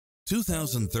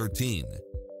2013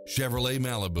 Chevrolet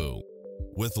Malibu.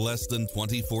 With less than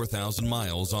 24,000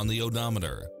 miles on the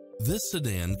odometer, this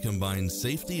sedan combines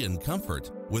safety and comfort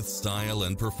with style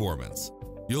and performance.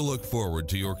 You'll look forward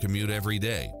to your commute every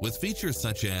day with features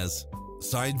such as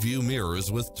side view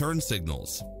mirrors with turn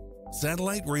signals,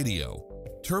 satellite radio,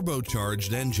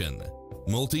 turbocharged engine,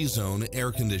 multi-zone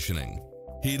air conditioning,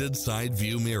 heated side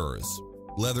view mirrors,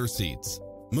 leather seats,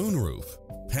 moonroof,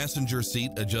 passenger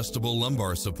seat adjustable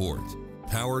lumbar support,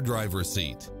 power driver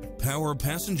seat, power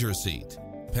passenger seat,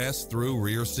 pass-through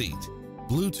rear seat,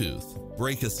 Bluetooth,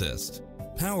 brake assist,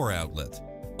 power outlet,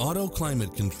 auto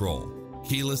climate control,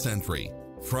 keyless entry,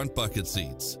 front bucket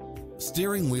seats,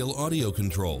 steering wheel audio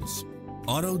controls,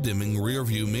 auto dimming rear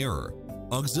view mirror,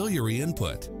 auxiliary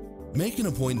input. Make an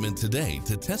appointment today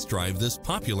to test drive this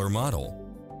popular model.